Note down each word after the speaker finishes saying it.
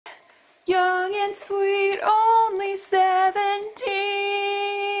Young and sweet, only 17.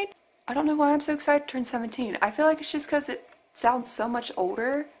 I don't know why I'm so excited to turn 17. I feel like it's just because it sounds so much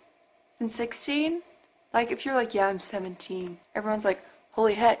older than 16. Like, if you're like, yeah, I'm 17, everyone's like,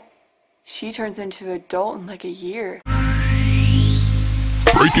 holy heck, she turns into an adult in like a year.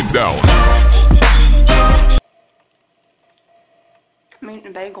 Break it down. I'm eating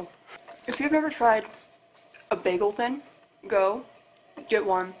a bagel. If you've never tried a bagel thin, go get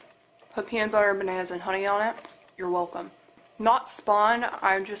one. Put peanut butter, bananas, and honey on it. You're welcome. Not Spawn,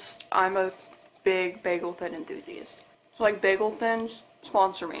 I'm a big bagel thin enthusiast. So like bagel thins,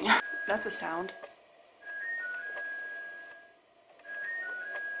 sponsor me. That's a sound.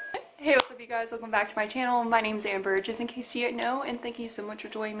 Hey, what's up you guys? Welcome back to my channel. My name's Amber, just in case you didn't know, and thank you so much for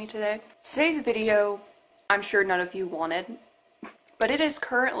joining me today. Today's video, I'm sure none of you wanted, but it is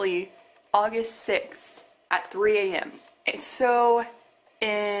currently August 6th at 3 a.m. So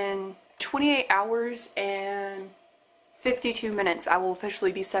in 28 hours and 52 minutes, I will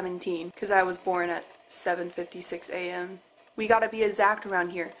officially be 17 because I was born at 7:56 a.m. We gotta be exact around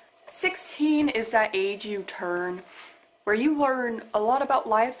here. 16 is that age you turn where you learn a lot about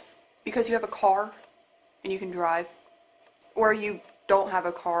life because you have a car and you can drive, or you don't have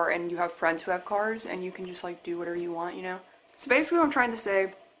a car and you have friends who have cars and you can just like do whatever you want, you know? So basically what I'm trying to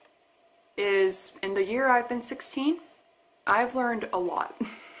say is, in the year I've been 16, I've learned a lot.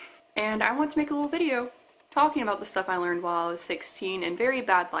 And I want to make a little video talking about the stuff I learned while I was 16 in very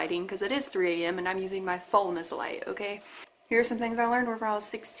bad lighting because it is 3 a.m. and I'm using my phone as a light, okay? Here are some things I learned while I was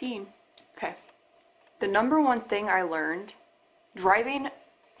 16. Okay. The number one thing I learned, driving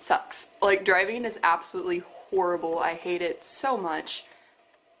sucks. Like, driving is absolutely horrible. I hate it so much.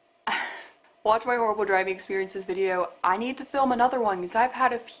 Watch my horrible driving experiences video. I need to film another one because I've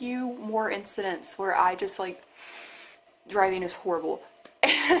had a few more incidents where I just like, driving is horrible.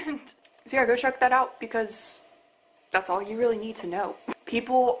 And so yeah, go check that out because that's all you really need to know.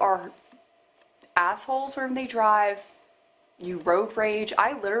 People are assholes when they drive. You road rage.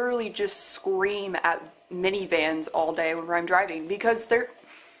 I literally just scream at minivans all day when I'm driving because they're,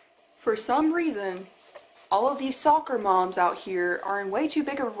 for some reason, all of these soccer moms out here are in way too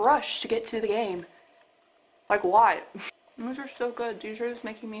big of a rush to get to the game. Like, why? These are so good. These are just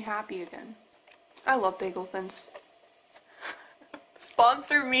making me happy again. I love bagel thins.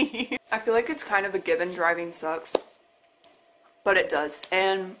 Sponsor me. I feel like it's kind of a given driving sucks, but it does.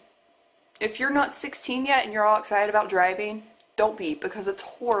 And if you're not 16 yet and you're all excited about driving, don't be, because it's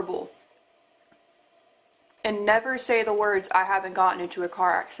horrible. And never say the words, I haven't gotten into a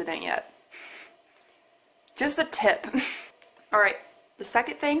car accident yet. Just a tip. Alright, the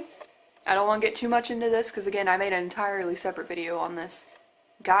second thing, I don't want to get too much into this because again, I made an entirely separate video on this.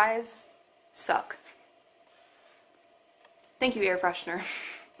 Guys suck. Thank you, air freshener.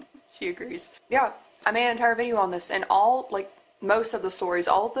 She agrees. Yeah, I made an entire video on this, and all, like, most of the stories,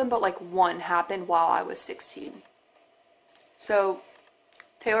 all of them but like one happened while I was 16. So,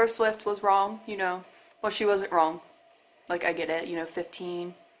 Taylor Swift was wrong, you know. Well, she wasn't wrong. Like, I get it, you know,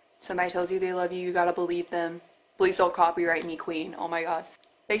 15. Somebody tells you they love you, you gotta believe them. Please don't copyright me, queen. Oh my god.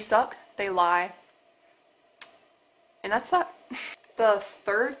 They suck, they lie. And that's that. The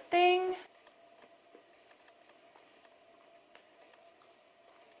third thing...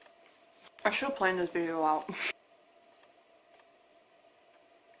 I should have planned this video out.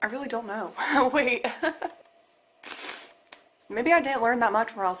 I really don't know. Wait. Maybe I didn't learn that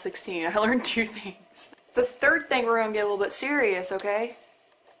much when I was 16. I learned two things. The third thing, we're gonna get a little bit serious, okay?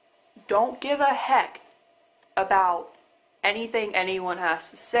 Don't give a heck about anything anyone has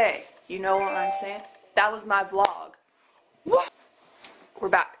to say. You know what I'm saying? That was my vlog. What? We're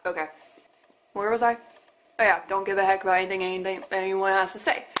back. Okay. Where was I? Oh yeah, don't give a heck about anything anyone has to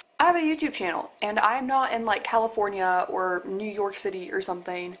say. I have a YouTube channel, and I'm not in like California or New York City or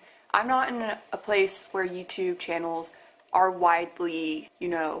something. I'm not in a place where YouTube channels are widely, you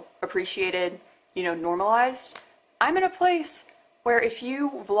know, appreciated, you know, normalized. I'm in a place where if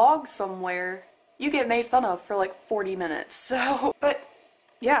you vlog somewhere, you get made fun of for like 40 minutes. So, but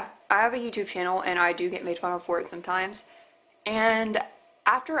yeah, I have a YouTube channel and I do get made fun of for it sometimes. And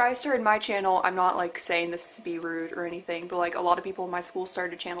after I started my channel, I'm not like saying this to be rude or anything, but like a lot of people in my school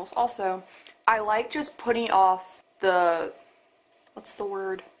started channels also. I like just putting off the, what's the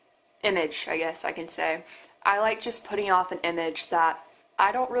word? Image, I guess I can say. I like just putting off an image that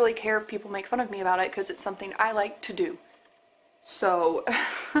I don't really care if people make fun of me about it because it's something I like to do. So,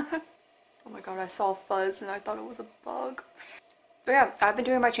 oh my god, I saw a fuzz and I thought it was a bug. But yeah, I've been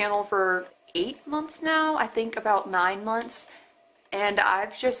doing my channel for 8 months now, I think about 9 months. And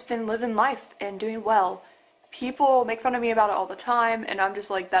I've just been living life and doing well. people make fun of me about it all the time, and I'm just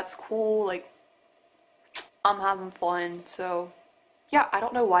like, that's cool, like, I'm having fun. So yeah, I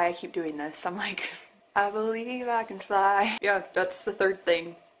don't know why I keep doing this. I'm like, I believe I can fly. Yeah, that's the third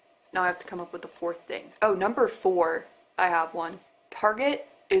thing. Now I have to come up with the fourth thing. Oh, number 4, I have one. Target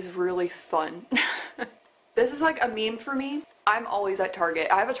is really fun. This is like a meme for me. I'm always at Target.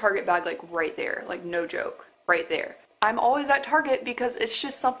 I have a Target bag like right there, like no joke, right there. I'm always at Target because it's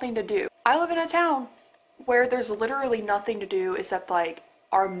just something to do. I live in a town where there's literally nothing to do except like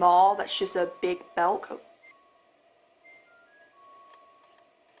our mall that's just a big Belk.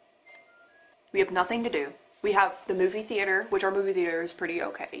 We have nothing to do. We have the movie theater, which our movie theater is pretty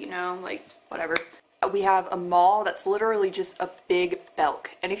okay, you know, like whatever. We have a mall that's literally just a big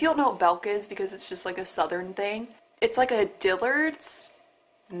Belk. And if you don't know what Belk is, because it's just like a southern thing, it's like a Dillard's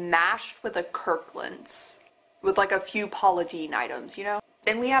mashed with a Kirkland's with like a few Paula Deen items, you know?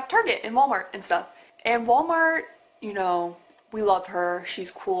 Then we have Target and Walmart and stuff. And Walmart, you know, we love her. She's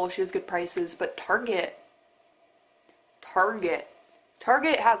cool. She has good prices. But Target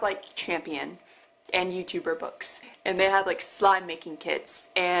has like Champion and YouTuber books. And they have like slime making kits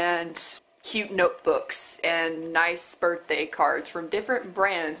and cute notebooks and nice birthday cards from different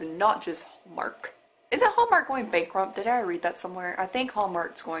brands and not just Hallmark. Isn't Hallmark going bankrupt? Did I read that somewhere? I think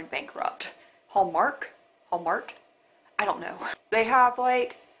Hallmark's going bankrupt. Hallmark? Hallmark? I don't know. They have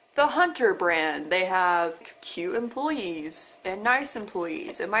like the Hunter brand. They have cute employees and nice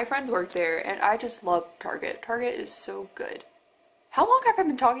employees, and my friends work there, and I just love Target. Target is so good. How long have I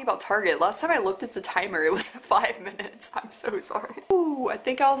been talking about Target? Last time I looked at the timer, it was at 5 minutes. I'm so sorry. Ooh, I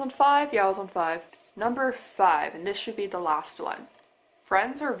think I was on 5. Yeah, I was on 5. Number 5, and this should be the last one.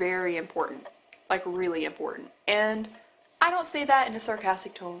 Friends are very important. Like, really important. And I don't say that in a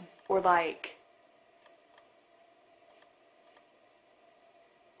sarcastic tone. Or like,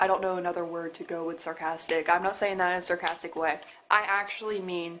 I don't know another word to go with sarcastic. I'm not saying that in a sarcastic way. I actually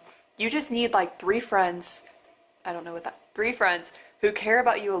mean, you just need like 3 friends. I don't know what that. 3 friends who care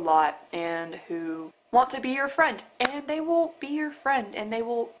about you a lot and who want to be your friend, and they will be your friend and they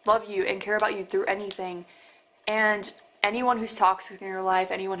will love you and care about you through anything. And anyone who's toxic in your life,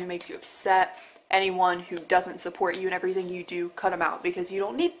 anyone who makes you upset, anyone who doesn't support you in everything you do, cut them out because you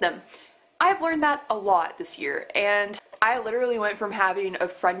don't need them. I've learned that a lot this year, and I literally went from having a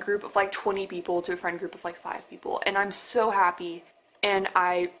friend group of like 20 people to a friend group of like 5 people, and I'm so happy, and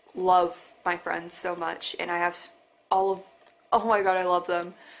I love my friends so much, and I have all of, oh my god, I love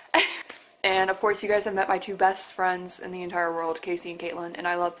them. And of course you guys have met my 2 best friends in the entire world, Casey and Caitlin, and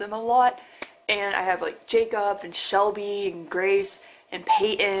I love them a lot. And I have like Jacob and Shelby and Grace and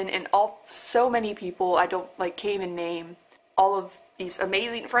Peyton and so many people I can't even name. All of these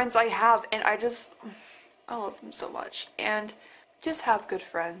amazing friends I have, and I love them so much. And just have good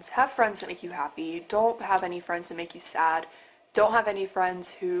friends. Have friends that make you happy. Don't have any friends that make you sad. Don't have any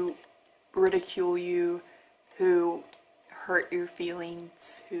friends who ridicule you, who hurt your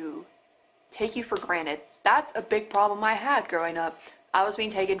feelings, who take you for granted. That's a big problem I had growing up. I was being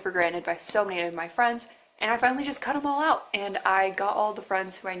taken for granted by so many of my friends, and I finally just cut them all out, and I got all the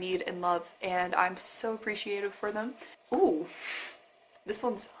friends who I need and love, and I'm so appreciative for them. Ooh, this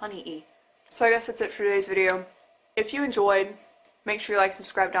one's honey-y. So I guess that's it for today's video. If you enjoyed, make sure you like,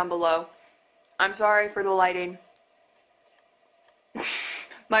 subscribe down below. I'm sorry for the lighting.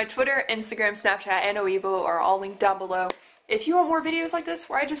 My Twitter, Instagram, Snapchat, and Oveo are all linked down below. If you want more videos like this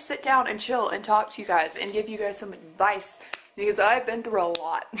where I just sit down and chill and talk to you guys and give you guys some advice, because I've been through a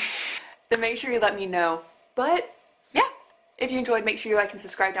lot, then make sure you let me know. But yeah, if you enjoyed, make sure you like and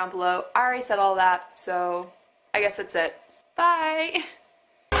subscribe down below. I already said all that, so I guess that's it. Bye!